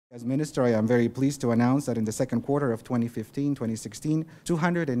As Minister, I am very pleased to announce that in the second quarter of 2015-2016,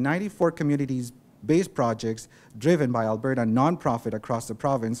 294 communities-based projects driven by Alberta nonprofit across the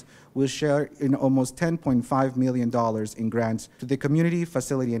province will share in almost $10.5 million in grants to the Community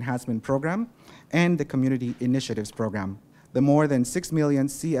Facility Enhancement Program and the Community Initiatives Program. The more than 6 million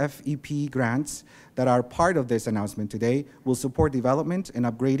CFEP grants that are part of this announcement today will support development and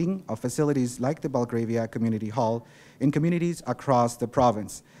upgrading of facilities like the Belgravia Community Hall in communities across the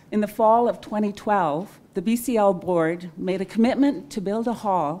province. In the fall of 2012, the BCL board made a commitment to build a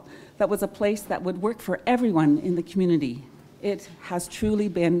hall that was a place that would work for everyone in the community. It has truly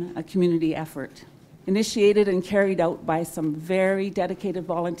been a community effort, initiated and carried out by some very dedicated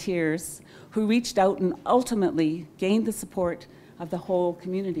volunteers who reached out and ultimately gained the support of the whole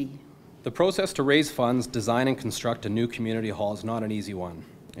community. The process to raise funds, design and construct a new community hall is not an easy one.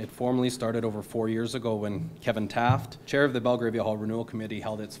 It formally started over 4 years ago when Kevin Taft, chair of the Belgravia Hall Renewal Committee,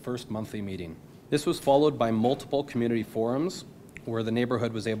 held its first monthly meeting. This was followed by multiple community forums where the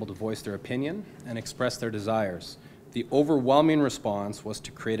neighborhood was able to voice their opinion and express their desires. The overwhelming response was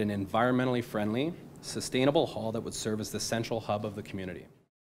to create an environmentally friendly, sustainable hall that would serve as the central hub of the community.